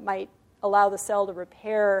might allow the cell to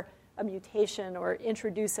repair a mutation or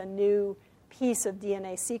introduce a new piece of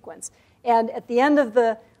DNA sequence. And at the end of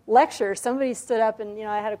the lecture, somebody stood up and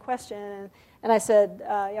I had a question, and I said,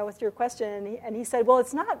 what's your question? And he said, well,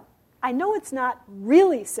 it's not. I know it's not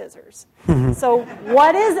really scissors. So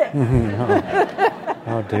what is it?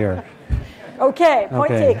 Oh dear. Okay, point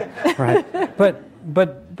taken. Right,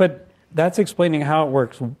 but that's explaining how it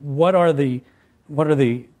works. What are the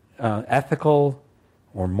ethical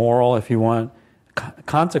or moral, if you want,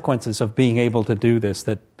 consequences of being able to do this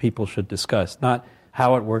that people should discuss? Not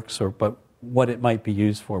how it works, but what it might be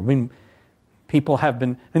used for. I mean, people have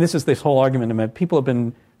been, and this is this whole argument about people have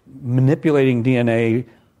been manipulating DNA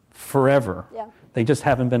forever. Yeah. They just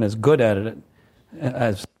haven't been as good at it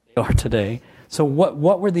as they are today. So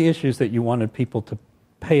what were the issues that you wanted people to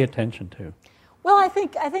pay attention to? Well, I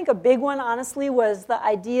think a big one, honestly, was the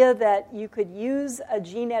idea that you could use a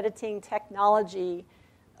gene editing technology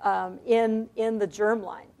in the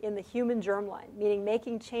germline, in the human germline, meaning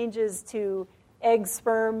making changes to egg,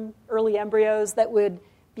 sperm, early embryos that would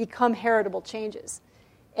become heritable changes.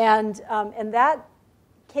 And that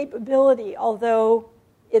capability, although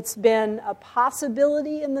it's been a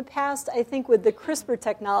possibility in the past, I think with the CRISPR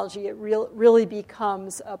technology, it really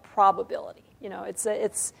becomes a probability.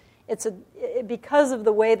 Because of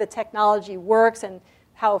the way the technology works and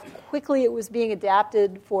how quickly it was being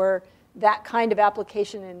adapted for that kind of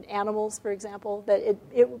application in animals, for example, that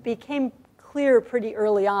it became clear pretty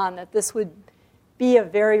early on that this would be a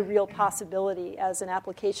very real possibility as an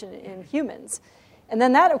application in humans. And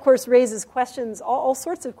then that, of course, raises questions, all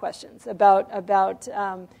sorts of questions about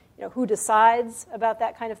who decides about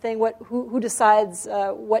that kind of thing, who decides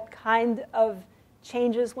what kind of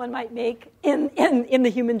changes one might make in the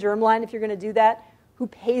human germline if you're going to do that, who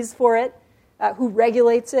pays for it, who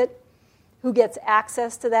regulates it, who gets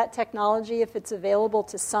access to that technology. If it's available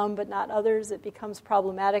to some but not others, it becomes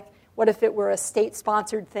problematic. What if it were a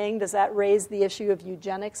state-sponsored thing? Does that raise the issue of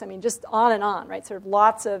eugenics? I mean, just on and on, right? Sort of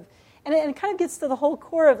lots of, and it kind of gets to the whole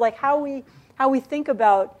core of like how we think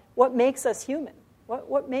about what makes us human.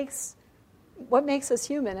 What makes us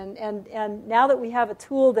human? And now that we have a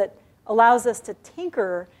tool that allows us to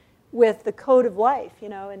tinker with the code of life,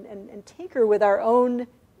 and tinker with our own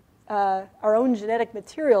our own genetic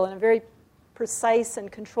material in a very precise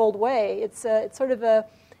and controlled way, it's sort of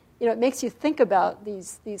it makes you think about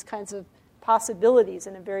these kinds of possibilities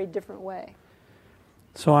in a very different way.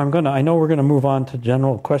 So I know we're going to move on to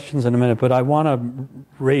general questions in a minute, but I want to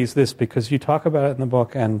raise this because you talk about it in the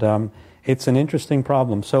book, and it's an interesting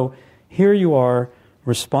problem. So here you are,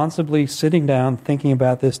 responsibly sitting down, thinking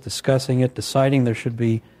about this, discussing it, deciding there should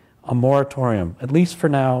be a moratorium. At least for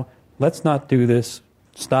now, let's not do this.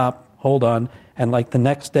 Stop, hold on. And like the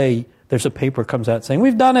next day, there's a paper comes out saying,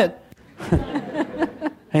 we've done it.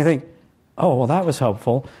 And you think, oh, well, that was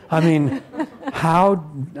helpful. I mean,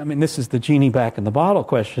 this is the genie back in the bottle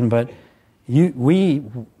question, but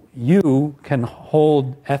you can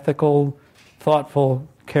hold ethical, thoughtful,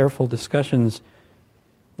 careful discussions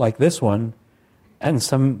like this one, and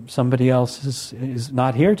somebody else is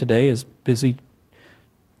not here today, is busy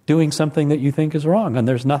doing something that you think is wrong. And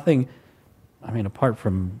there's nothing, apart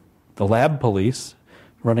from the lab police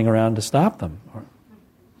running around to stop them.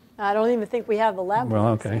 I don't even think we have the lab police.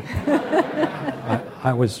 Well, okay.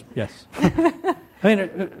 Yes.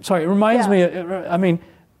 Sorry, it reminds me,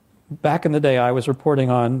 back in the day I was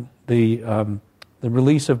reporting on the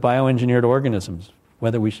release of bioengineered organisms,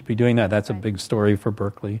 whether we should be doing that. That's a big story for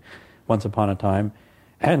Berkeley once upon a time.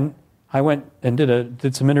 And I went and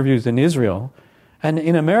did some interviews in Israel. And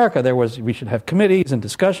in America, we should have committees and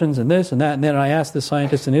discussions and this and that. And then I asked the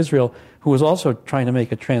scientist in Israel, who was also trying to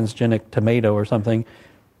make a transgenic tomato or something,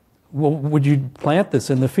 well, would you plant this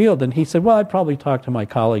in the field? And he said, well, I'd probably talk to my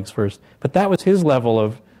colleagues first. But that was his level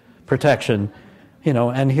of protection,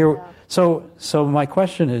 and here. Yeah. So my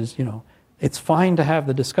question is, it's fine to have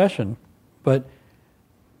the discussion, but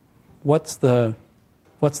what's the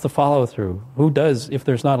follow-through? Who does, if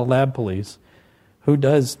there's not a lab police, who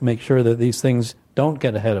does make sure that these things don't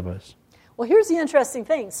get ahead of us? Well, here's the interesting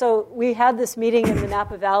thing. So we had this meeting in the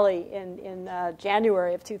Napa Valley in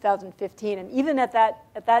January of 2015, and even at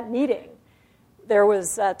that meeting, there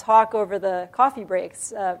was talk over the coffee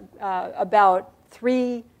breaks about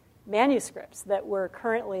 3 manuscripts that were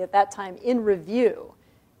currently at that time in review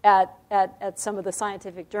at some of the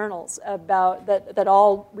scientific journals about that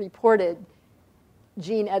all reported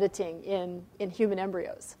gene editing in human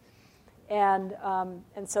embryos. And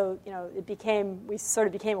so, I became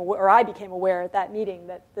aware at that meeting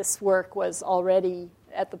that this work was already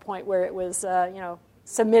at the point where it was,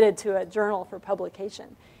 submitted to a journal for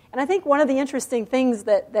publication. And I think one of the interesting things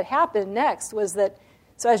that happened next was that,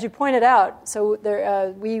 so as you pointed out, so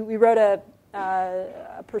there, we wrote a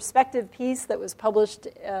perspective piece that was published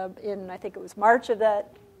in, I think it was March of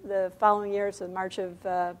the following year, so March of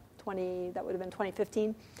that would have been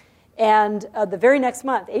 2015. And the very next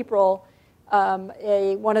month, April,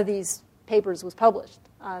 one of these papers was published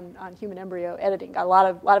on human embryo editing. Got a lot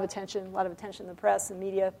of attention in the press and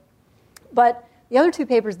media. But the other 2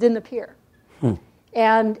 papers didn't appear.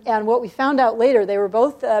 And what we found out later, they were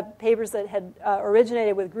both papers that had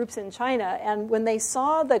originated with groups in China. And when they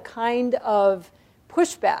saw the kind of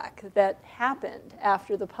pushback that happened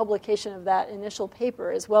after the publication of that initial paper,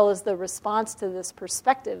 as well as the response to this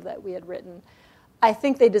perspective that we had written, I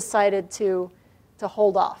think they decided to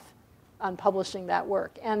hold off on publishing that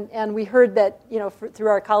work. And we heard that, through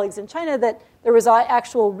our colleagues in China, that there was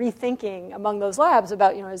actual rethinking among those labs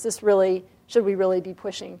about, should we really be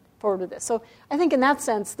pushing forward with this? So I think in that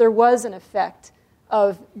sense, there was an effect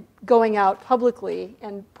of going out publicly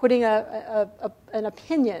and putting an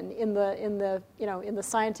opinion in the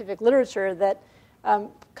scientific literature that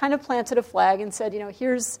kind of planted a flag and said,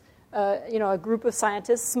 here's a group of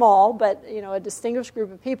scientists, small, but a distinguished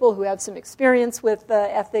group of people who have some experience with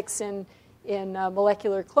ethics in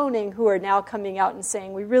molecular cloning, who are now coming out and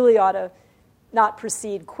saying we really ought to not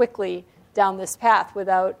proceed quickly down this path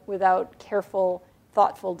without careful,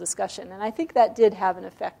 thoughtful discussion. And I think that did have an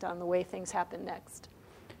effect on the way things happen next.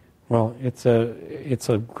 Well, it's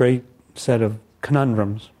a great set of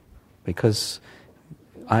conundrums, because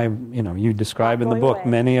you describe in the book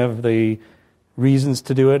many of the reasons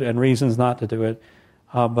to do it and reasons not to do it.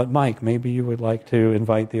 But Mike, maybe you would like to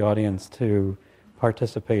invite the audience to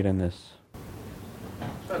participate in this.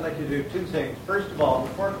 So I'd like to do 2 things. First of all,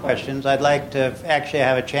 before questions, I'd like to actually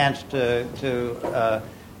have a chance to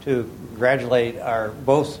congratulate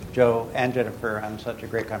both Joe and Jennifer on such a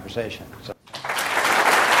great conversation. So.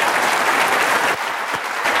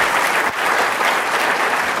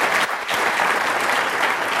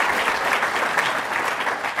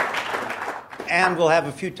 And we'll have a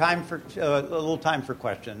little time for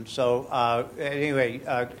questions. So anyway,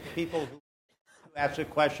 people who ask a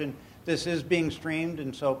question, this is being streamed,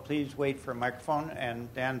 and so please wait for a microphone,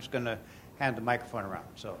 and Dan's going to hand the microphone around.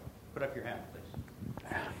 So put up your hand,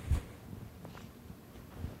 please.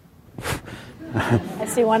 I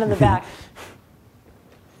see one in the back.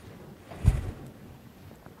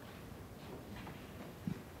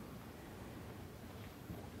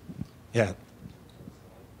 Yeah.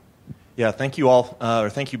 Thank you all, or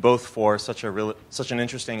thank you both for such an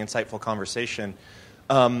interesting, insightful conversation.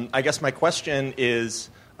 I guess my question is,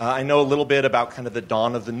 I know a little bit about kind of the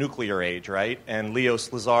dawn of the nuclear age, right? And Leo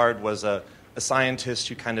Szilard was a scientist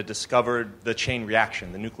who kind of discovered the chain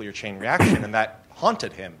reaction, the nuclear chain reaction, and that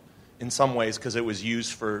haunted him in some ways because it was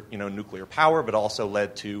used for nuclear power, but also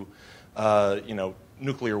led to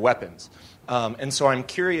nuclear weapons. And so I'm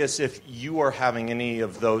curious if you are having any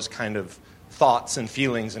of those kind of thoughts and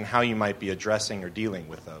feelings and how you might be addressing or dealing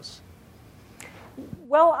with those.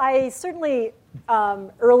 Well, I certainly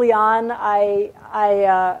early on, I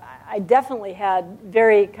definitely had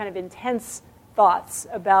very kind of intense thoughts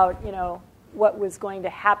about what was going to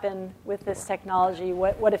happen with this technology.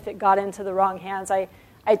 What if it got into the wrong hands? I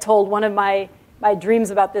told one of my dreams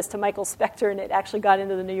about this to Michael Spector, and it actually got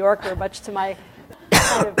into the New Yorker, much to my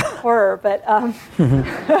kind of horror. But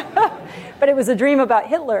but it was a dream about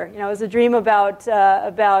Hitler. It was a dream about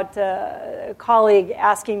a colleague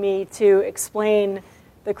asking me to explain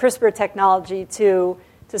the CRISPR technology to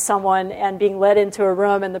someone, and being led into a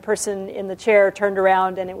room, and the person in the chair turned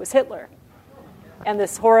around, and it was Hitler. And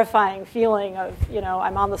this horrifying feeling of,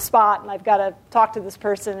 I'm on the spot, and I've got to talk to this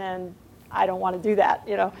person, and I don't want to do that,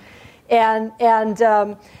 And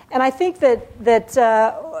I think that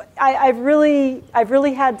I've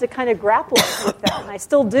really had to kind of grapple with that, and I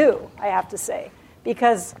still do, I have to say,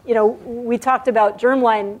 because we talked about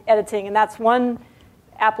germline editing, and that's one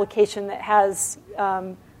application that has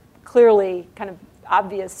clearly kind of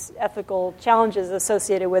obvious ethical challenges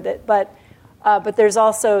associated with it, but there's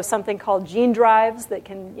also something called gene drives that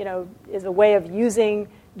is a way of using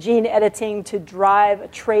gene editing to drive a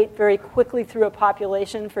trait very quickly through a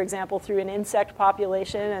population, for example, through an insect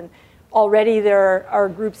population. And already there are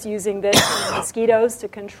groups using this in mosquitoes to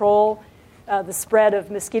control the spread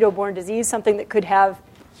of mosquito-borne disease, something that could have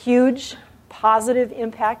huge positive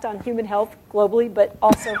impact on human health globally, but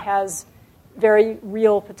also has very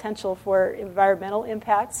real potential for environmental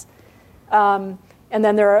impacts. And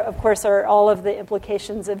then there, of course, are all of the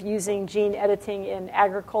implications of using gene editing in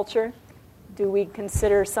agriculture. Do we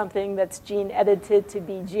consider something that's gene edited to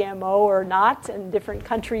be GMO or not? And different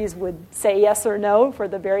countries would say yes or no for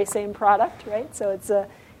the very same product, right? So it's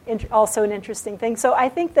also an interesting thing. So I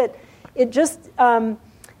think that it just, I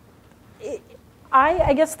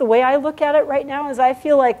guess the way I look at it right now is I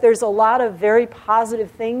feel like there's a lot of very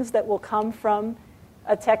positive things that will come from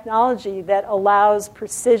a technology that allows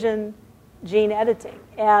precision gene editing.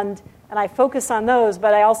 And I focus on those,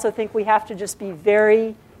 but I also think we have to just be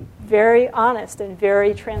very, very honest and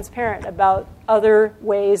very transparent about other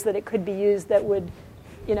ways that it could be used that would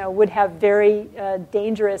have very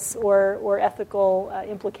dangerous or ethical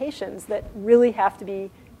implications that really have to be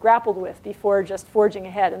grappled with before just forging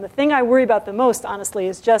ahead. And the thing I worry about the most, honestly,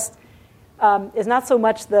 is not so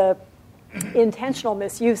much the intentional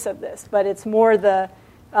misuse of this, but it's more the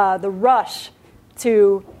rush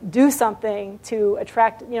to do something to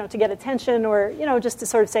attract, to get attention, or just to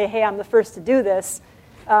sort of say, hey, I'm the first to do this.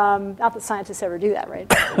 Not that scientists ever do that, right?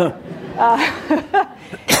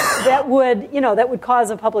 That would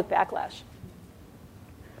cause a public backlash.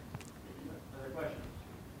 Other questions?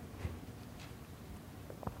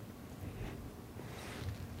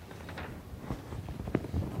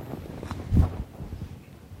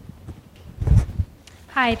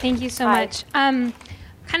 Hi, thank you so much.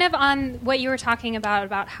 Kind of on what you were talking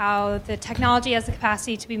about how the technology has the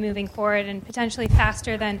capacity to be moving forward and potentially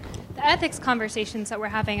faster than the ethics conversations that we're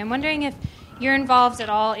having. I'm wondering if you're involved at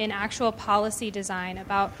all in actual policy design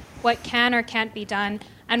about what can or can't be done,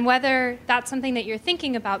 and whether that's something that you're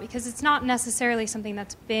thinking about, because it's not necessarily something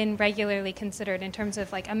that's been regularly considered in terms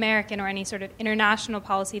of like American or any sort of international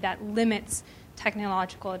policy that limits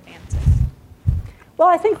technological advances. Well,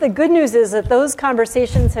 I think the good news is that those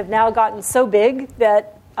conversations have now gotten so big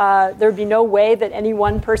that there'd be no way that any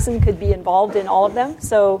one person could be involved in all of them.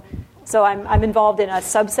 So I'm involved in a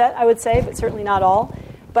subset, I would say, but certainly not all.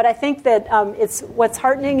 But I think that what's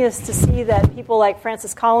heartening is to see that people like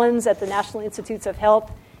Francis Collins at the National Institutes of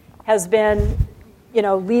Health has been,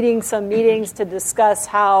 leading some meetings to discuss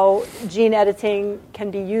how gene editing can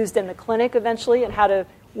be used in the clinic eventually, and how to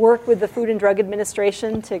work with the Food and Drug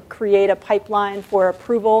Administration to create a pipeline for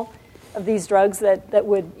approval of these drugs that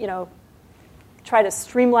would, try to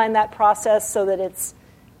streamline that process so that it's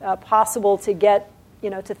possible to get,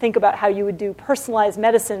 to think about how you would do personalized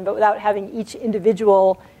medicine, but without having each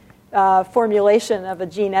individual formulation of a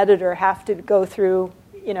gene editor have to go through,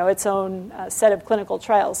 its own set of clinical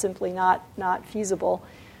trials, simply not feasible.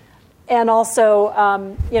 And also,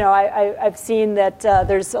 I've seen that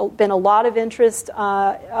there's been a lot of interest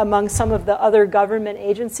among some of the other government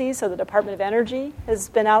agencies. So the Department of Energy has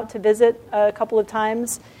been out to visit a couple of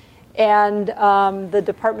times. And the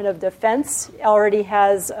Department of Defense already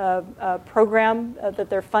has a program that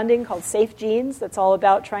they're funding called Safe Genes that's all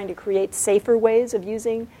about trying to create safer ways of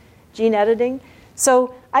using gene editing.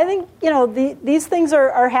 So I think these things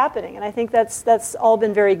are happening, and I think that's all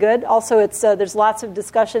been very good. Also, there's lots of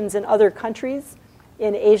discussions in other countries,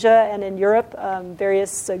 in Asia and in Europe,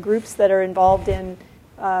 various groups that are involved in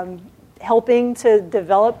helping to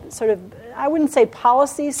develop sort of, I wouldn't say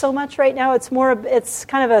policy so much right now. It's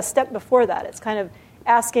kind of a step before that. It's kind of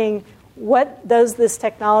asking, what does this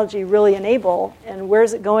technology really enable, and where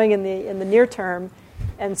is it going in the near term?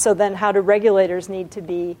 And so then, how do regulators need to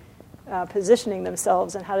be positioning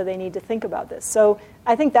themselves, and how do they need to think about this? So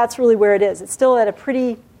I think that's really where it is. It's still at a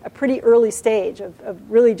pretty early stage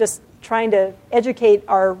of really just trying to educate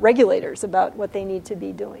our regulators about what they need to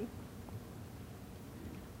be doing.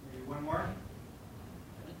 Maybe one more.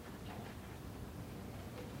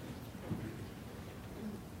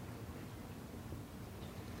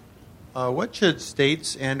 What should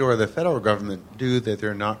states and or the federal government do that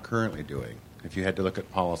they're not currently doing, if you had to look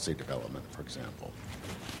at policy development, for example?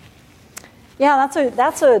 Yeah,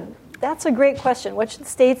 that's a great question. What should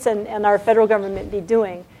states and our federal government be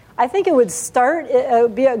doing? I think it would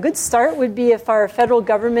be a good start would be if our federal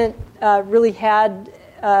government really had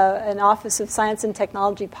an Office of Science and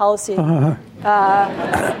Technology Policy.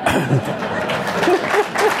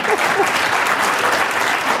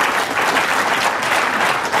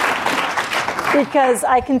 Because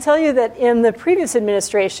I can tell you that in the previous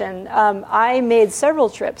administration, I made several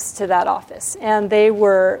trips to that office, and they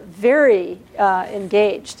were very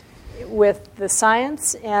engaged with the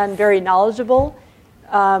science and very knowledgeable.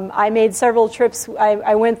 I made several trips.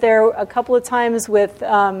 I went there a couple of times with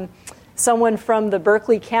someone from the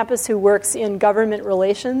Berkeley campus who works in government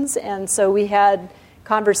relations, and so we had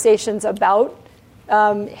conversations about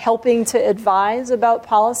helping to advise about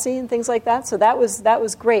policy and things like that. So that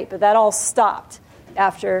was great, but that all stopped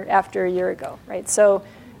after a year ago, right? So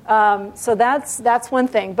that's one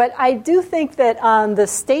thing. But I do think that on the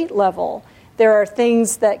state level, there are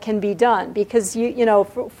things that can be done because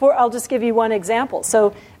I'll just give you one example.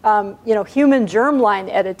 So human germline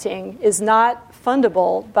editing is not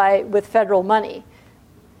fundable with federal money.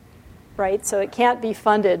 Right, so it can't be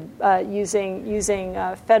funded using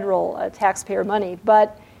federal taxpayer money.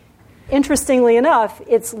 But interestingly enough,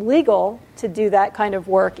 it's legal to do that kind of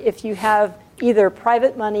work if you have either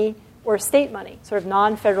private money or state money, sort of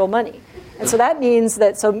non-federal money. And so that means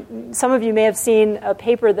that some of you may have seen a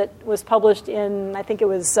paper that was published in, I think it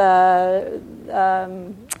was around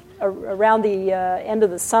the end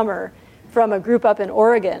of the summer, from a group up in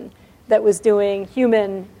Oregon that was doing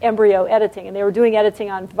human embryo editing. And they were doing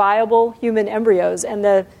editing on viable human embryos. And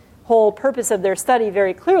the whole purpose of their study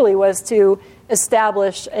very clearly was to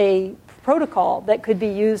establish a protocol that could be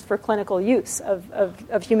used for clinical use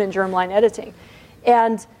of human germline editing.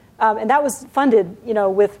 And that was funded,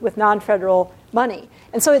 with non-federal money.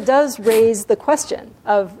 And so it does raise the question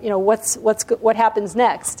of, what happens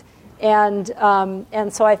next. And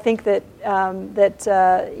so I think that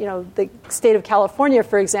the state of California,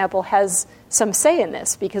 for example, has some say in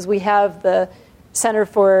this because we have the Center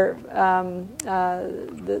for the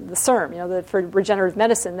CERM, for regenerative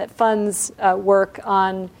medicine, that funds work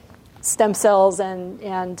on stem cells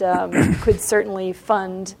and could certainly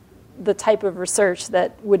fund the type of research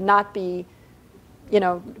that would not be,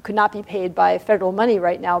 could not be paid by federal money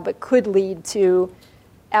right now, but could lead to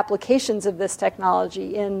applications of this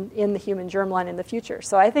technology in the human germline in the future.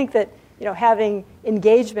 So I think that having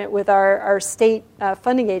engagement with our state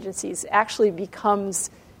funding agencies actually becomes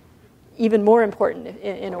even more important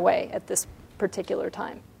in a way at this particular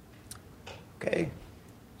time. Okay.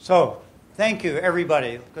 So thank you,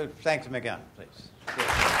 everybody. Thanks them again, please.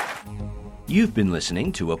 You've been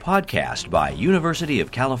listening to a podcast by University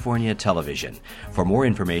of California Television. For more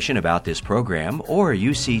information about this program or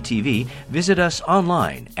UCTV, visit us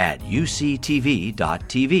online at uctv.tv.